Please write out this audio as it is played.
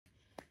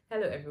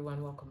Hello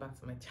everyone, welcome back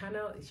to my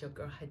channel. It's your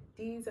girl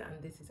Hadiza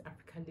and this is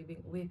Africa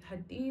Living with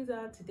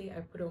Hadiza. Today I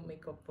put on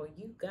makeup for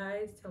you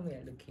guys. Tell me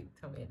I look cute,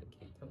 tell me I look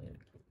cute, tell me I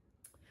look cute.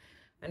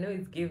 I know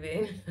it's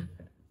giving.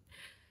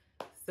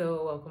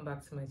 So welcome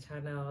back to my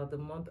channel. The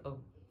month of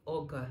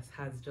August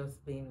has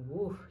just been,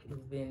 woo,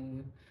 it's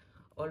been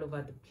all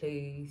over the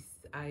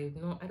place. I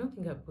don't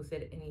think I've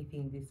posted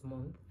anything this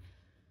month.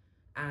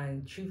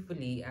 And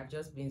truthfully, I've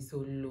just been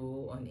so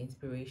low on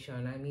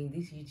inspiration. I mean,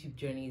 this YouTube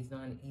journey is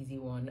not an easy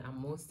one, and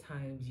most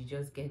times you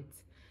just get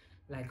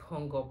like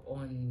hung up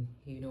on,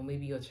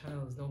 maybe your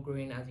channel is not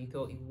growing as you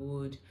thought it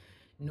would,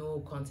 no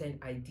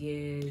content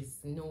ideas,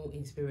 no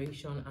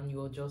inspiration, and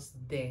you're just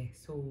there.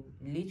 So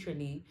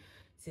literally,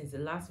 since the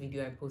last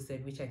video I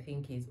posted, which I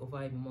think is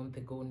over a month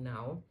ago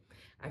now,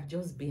 I've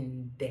just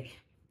been there,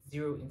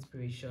 zero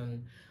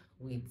inspiration,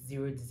 with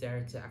zero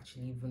desire to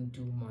actually even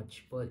do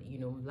much. But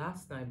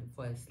last night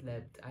before I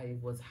slept, I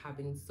was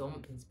having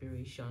some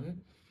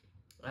inspiration,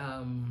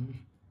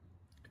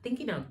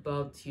 thinking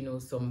about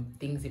some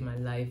things in my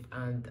life,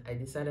 and I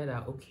decided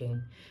that okay,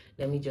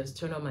 let me just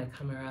turn on my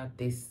camera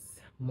this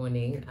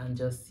morning and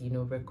just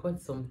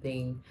record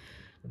something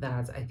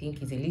that I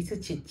think is a little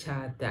chit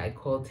chat that I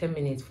call 10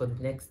 minutes for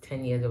the next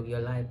 10 years of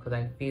your life, because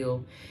I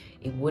feel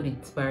it would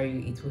inspire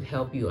you, it would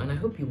help you, and I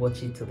hope you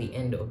watch it till the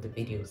end of the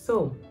video.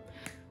 So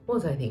what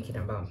was I thinking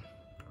about?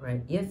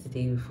 Right,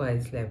 yesterday before I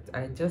slept,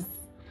 I just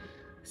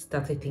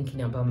started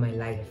thinking about my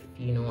life.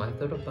 I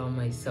thought about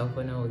myself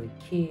when I was a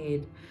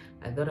kid,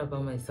 I thought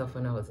about myself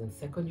when I was in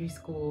secondary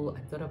school,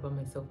 I thought about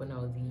myself when I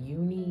was in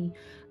uni,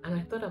 and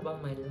I thought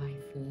about my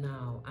life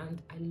now.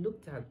 And I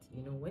looked at,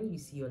 when you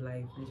see your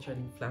life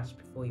literally flash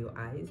before your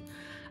eyes,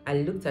 I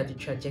looked at the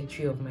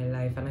trajectory of my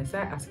life and I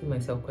started asking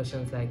myself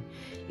questions like,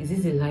 is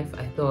this the life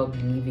I thought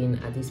I'd be living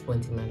at this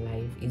point in my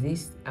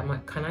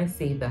life? Can I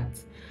say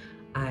that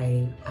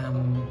I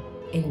am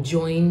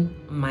enjoying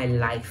my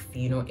life,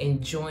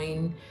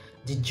 enjoying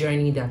the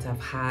journey that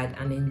I've had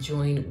and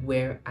enjoying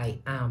where I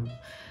am?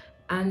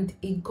 And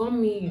it got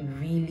me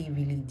really,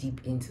 really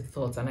deep into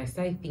thoughts, and I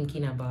started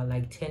thinking about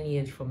like 10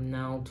 years from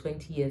now,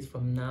 20 years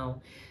from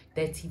now,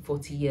 30,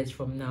 40 years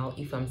from now,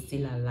 if I'm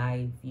still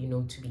alive,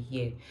 to be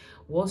here,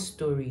 what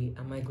story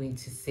am I going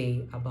to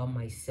say about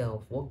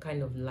myself? What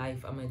kind of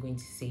life am I going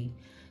to say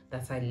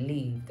that I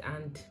lived?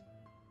 And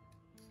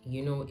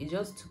it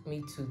just took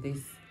me to this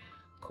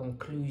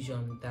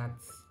conclusion that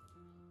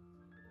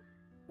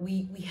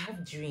we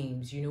have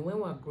dreams. When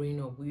we're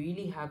growing up, we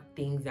really have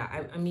things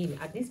that I mean,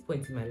 at this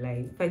point in my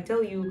life, if I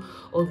tell you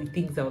all the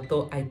things I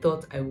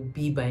thought I would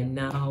be by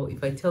now,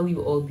 if I tell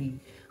you all the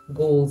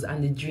goals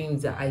and the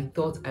dreams that I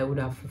thought I would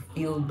have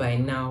fulfilled by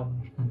now,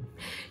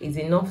 it's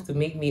enough to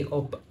make me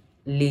up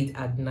late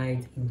at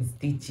night in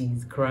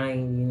stitches,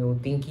 crying,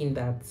 thinking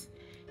that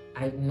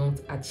I've not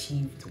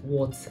achieved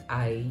what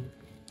I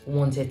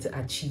wanted to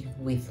achieve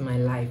with my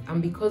life.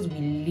 And because we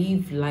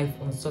live life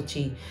on such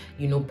a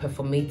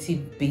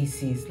performative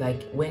basis,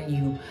 like when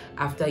you,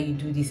 after you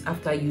do this,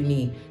 after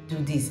uni do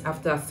this,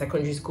 after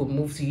secondary school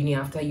move to uni,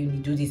 after uni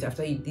do this,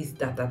 after you this,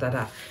 that,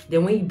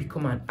 then when you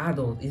become an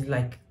adult, it's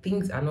like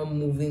things are not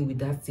moving with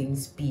that same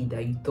speed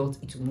that you thought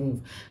it would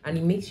move, and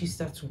it makes you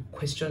start to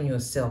question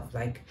yourself,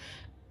 like,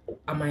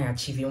 am I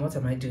achieving? What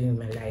am I doing in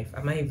my life?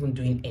 Am I even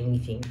doing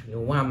anything?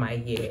 Why am I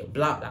here?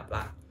 Blah blah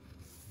blah.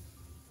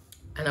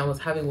 And I was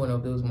having one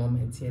of those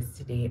moments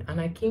yesterday,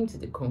 and I came to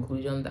the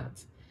conclusion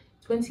that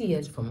 20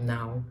 years from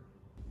now,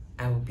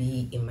 I will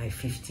be in my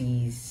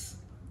 50s.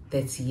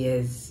 30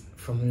 years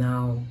from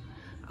now,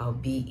 I'll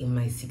be in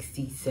my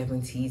 60s,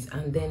 70s,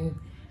 and then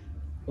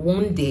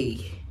one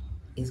day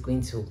it's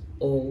going to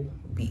all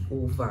be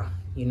over.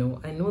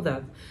 I know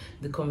that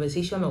the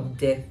conversation of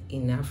death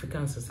in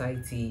African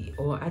society,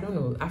 or I don't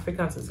know,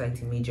 African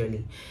society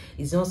majorly,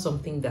 is not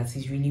something that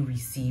is really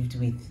received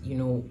with,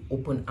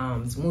 open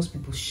arms. Most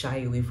people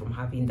shy away from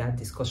having that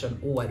discussion.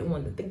 Oh, I don't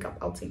want to think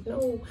about it.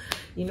 No,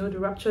 the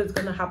rapture is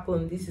going to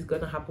happen. This is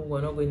going to happen.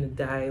 We're not going to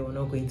die. We're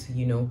not going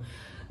to,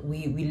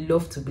 we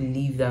love to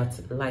believe that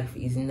life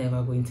is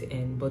never going to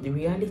end, but the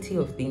reality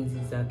of things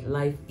is that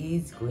life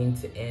is going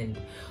to end.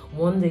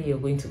 One day you're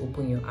going to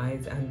open your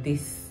eyes, and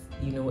this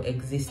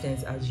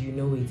existence as you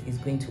know it is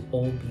going to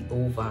all be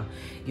over.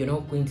 You're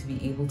not going to be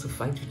able to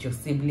fight with your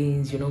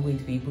siblings, you're not going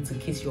to be able to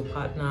kiss your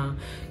partner,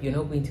 you're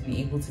not going to be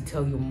able to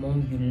tell your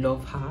mom you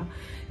love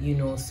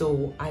her,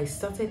 so I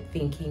started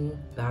thinking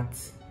that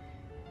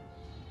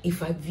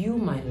if I view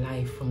my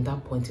life from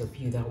that point of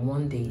view, that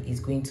one day is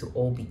going to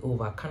all be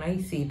over, can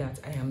I say that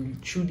I am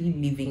truly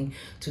living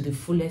to the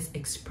fullest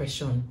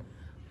expression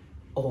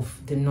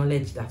of the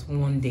knowledge that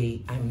one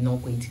day I'm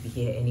not going to be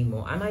here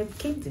anymore? And I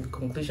came to the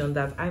conclusion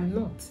that I'm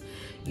not,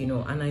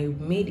 and I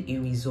made a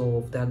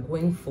resolve that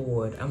going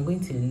forward, I'm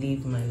going to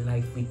live my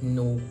life with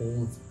no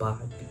holds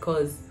barred,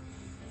 because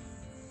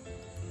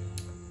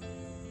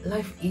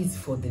life is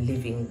for the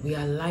living. We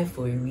are alive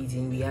for a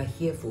reason. We are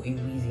here for a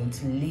reason,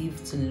 to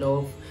live, to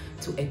love,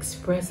 to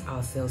express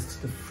ourselves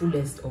to the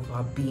fullest of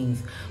our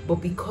beings. But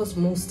because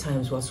most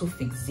times we're so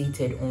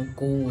fixated on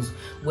goals,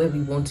 where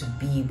we want to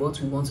be, what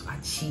we want to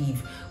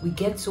achieve, we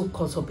get so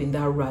caught up in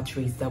that rat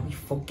race that we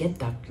forget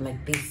that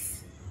like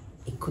this,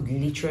 it could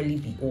literally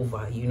be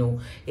over. You know,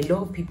 a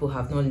lot of people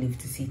have not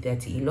lived to see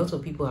 30. A lot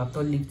of people have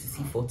not lived to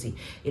see 40.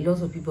 A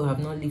lot of people have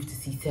not lived to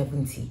see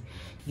 70.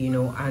 You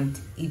know, and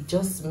it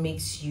just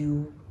makes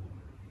you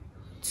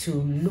to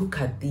look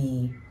at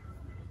the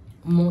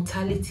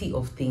mortality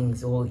of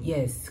things. Or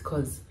yes,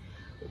 because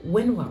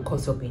when we're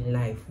caught up in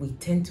life, we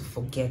tend to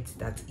forget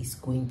that it's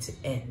going to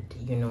end,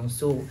 you know.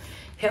 So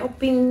I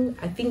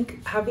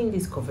think having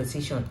this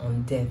conversation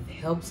on death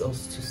helps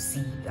us to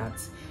see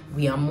that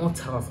we are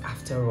mortals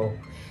after all.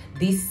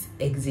 This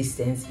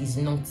existence is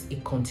not a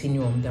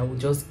continuum that will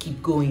just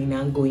keep going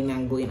and going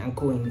and going and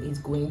going. It's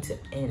going to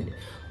end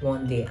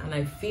one day. And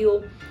I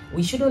feel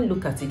we shouldn't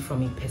look at it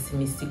from a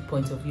pessimistic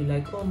point of view,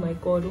 like, oh my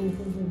God,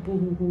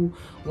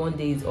 one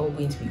day it's all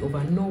going to be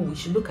over. No, we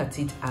should look at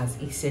it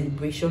as a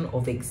celebration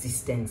of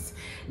existence.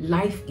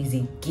 Life is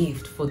a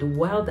gift. For the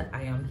while that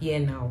I am here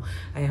now,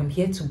 I am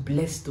here to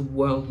bless the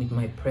world with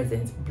my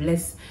presence,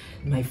 bless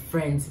my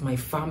friends, my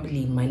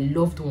family, my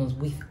loved ones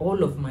with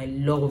all of my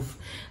love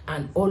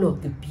and all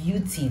of the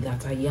beauty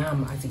that I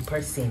am as a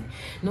person.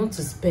 Not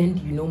to spend,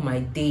 you know, my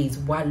days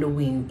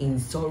wallowing in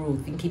sorrow,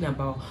 thinking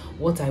about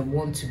what I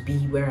want to be,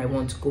 where I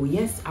want to go.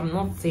 Yes, I'm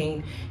not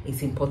saying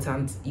it's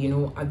important, you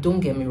know, don't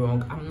get me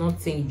wrong. I'm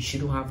not saying you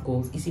shouldn't have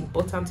goals. It's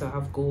important to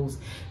have goals.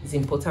 It's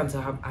important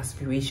to have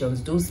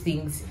aspirations. Those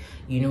things,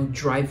 you know,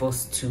 drive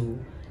us to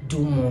do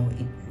more,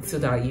 so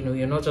that, you know,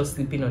 you're not just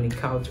sleeping on a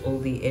couch all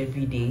day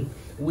every day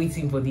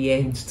waiting for the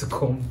end to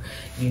come.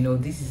 You know,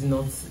 this is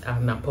not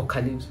an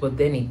apocalypse. But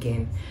then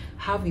again,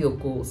 have your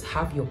goals,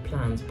 have your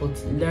plans, but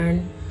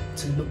learn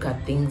to look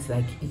at things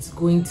like it's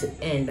going to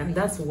end. And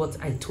that's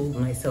what I told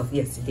myself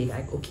yesterday,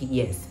 like, okay,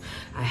 yes,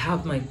 I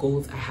have my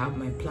goals, I have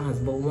my plans,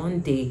 but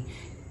one day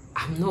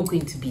I'm not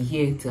going to be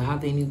here to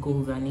have any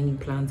goals and any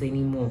plans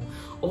anymore.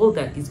 All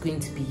that is going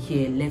to be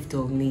here left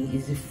of me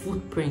is a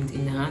footprint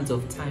in the hands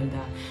of time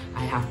that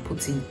I have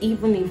put in,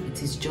 even if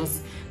it is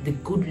just the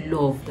good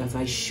love that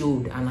I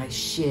showed and I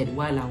shared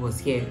while I was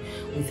here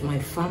with my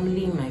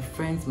family, my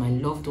friends, my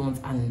loved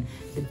ones, and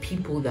the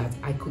people that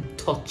I could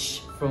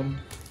touch from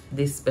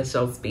this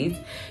special space,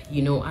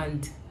 you know,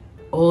 and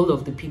all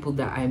of the people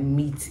that I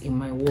meet in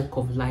my walk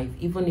of life,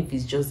 even if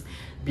it's just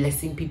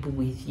blessing people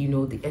with, you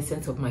know, the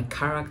essence of my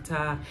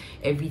character,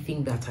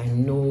 everything that I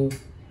know.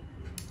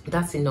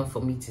 That's enough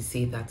for me to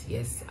say that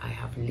yes, I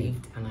have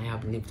lived and I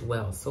have lived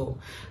well. So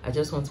I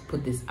just want to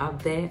put this out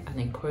there and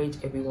encourage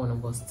every one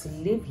of us to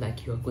live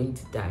like you are going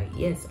to die.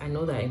 Yes, I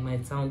know that it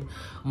might sound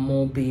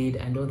morbid,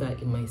 I know that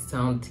it might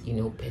sound, you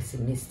know,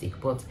 pessimistic,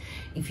 but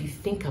if you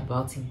think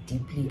about it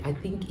deeply, I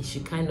think it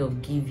should kind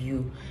of give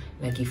you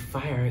like a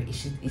fire. It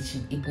should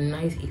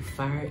ignite a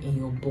fire in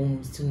your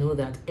bones to know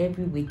that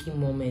every waking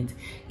moment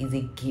is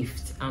a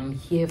gift. I'm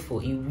here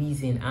for a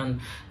reason, and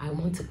I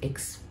want to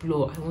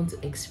explore, I want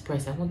to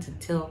express, I want to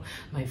tell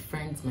my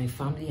friends, my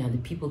family, and the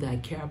people that I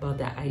care about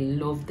that I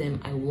love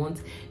them. I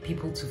want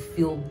people to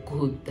feel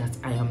good that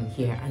I am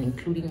here, and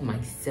including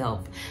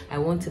myself. I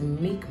want to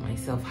make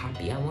myself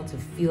happy. I want to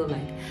feel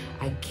like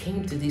I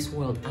came to this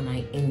world and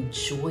I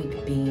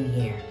enjoyed being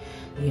here.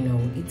 You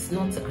know, it's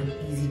not an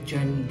easy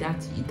journey.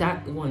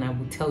 That one I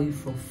will tell you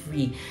for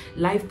free.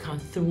 Life can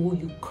throw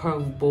you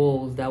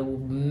curveballs that will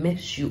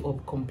mess you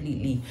up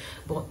completely,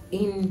 but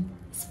in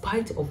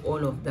spite of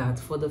all of that,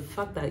 for the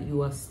fact that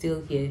you are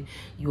still here,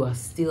 you are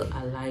still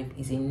alive,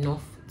 is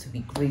enough to be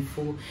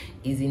grateful,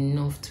 is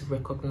enough to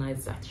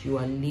recognize that you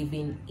are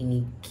living in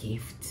a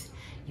gift.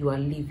 You are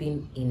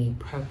living in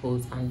a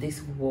purpose, and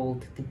this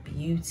world, the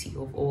beauty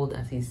of all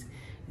that is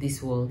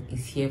this world,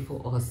 is here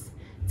for us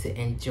to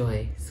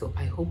enjoy. So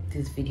I hope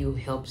this video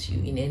helps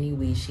you in any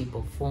way, shape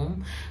or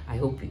form. I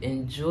hope you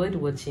enjoyed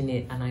watching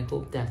it, and I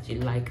hope that you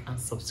like and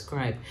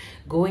subscribe.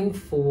 Going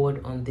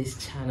forward on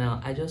this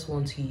channel, I just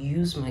want to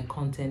use my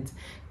content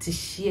to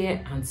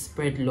share and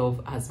spread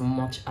love as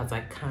much as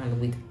I can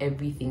with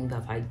everything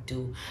that I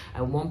do.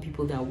 I want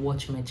people that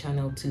watch my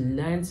channel to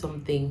learn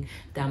something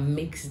that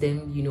makes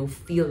them, you know,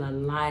 feel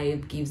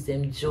alive, gives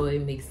them joy,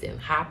 makes them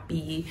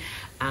happy.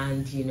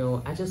 And you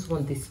know, I just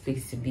want this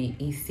space to be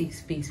a safe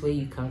space where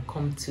you can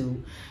come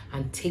to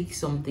and take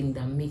something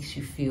that makes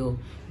you feel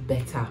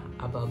better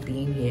about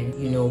being here.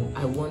 You know,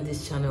 I want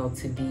this channel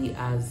to be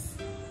as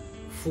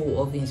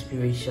full of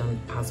inspiration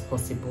as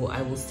possible.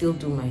 I will still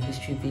do my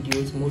history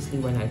videos mostly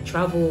when I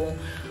travel,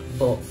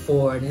 but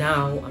for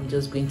now I'm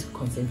just going to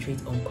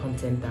concentrate on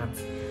content that,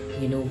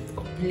 you know,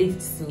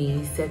 uplifts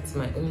me, sets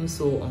my own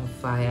soul on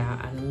fire,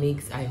 and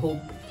makes, I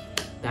hope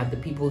that the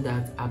people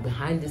that are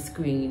behind the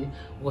screen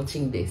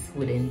watching this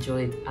would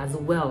enjoy it as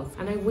well.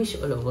 And I wish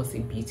all of us a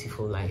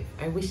beautiful life.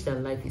 I wish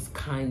that life is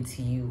kind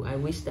to you. I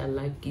wish that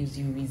life gives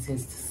you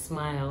reasons to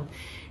smile,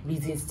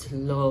 reasons to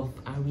love,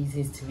 and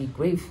reasons to be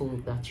grateful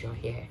that you're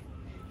here.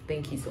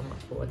 Thank you so much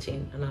for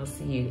watching, and I'll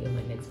see you in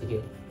my next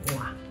video.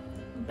 Mwah.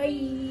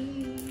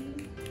 Bye.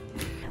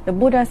 The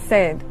Buddha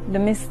said, the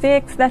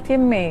mistakes that you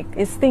make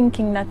is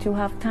thinking that you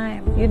have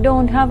time. You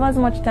don't have as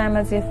much time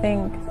as you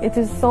think. It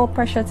is so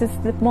precious. It's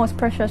the most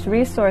precious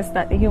resource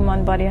that the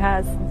human body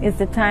has, is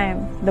the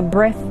time, the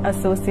breath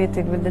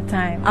associated with the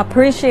time.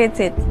 Appreciate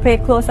it. Pay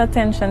close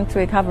attention to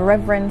it. Have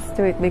reverence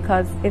to it,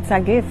 because it's a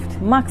gift.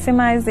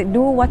 Maximize it.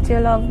 Do what you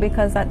love,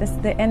 because at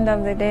the end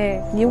of the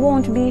day, you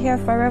won't be here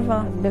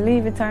forever.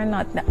 Believe it or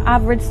not. The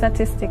average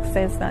statistic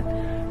says that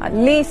at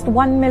least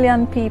 1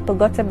 million people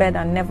go to bed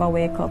and never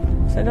wake up.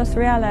 So just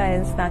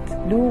realize that,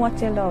 do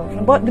what you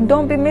love. But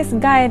don't be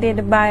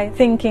misguided by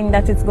thinking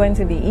that it's going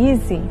to be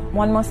easy.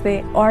 One must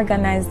be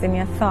organized in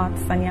your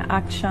thoughts and your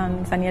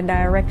actions and your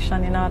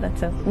direction in order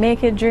to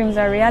make your dreams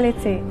a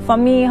reality. For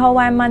me, how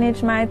I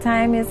manage my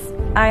time is,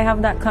 I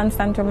have that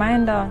constant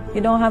reminder.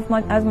 You don't have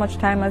as much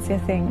time as you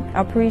think.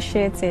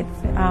 Appreciate it.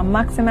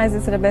 Maximize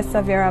it to the best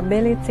of your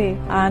ability.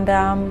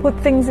 And put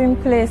things in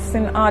place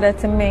in order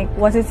to make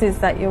what it is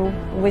that you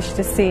wish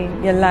to see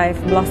your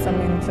life blossom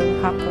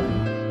into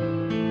happen.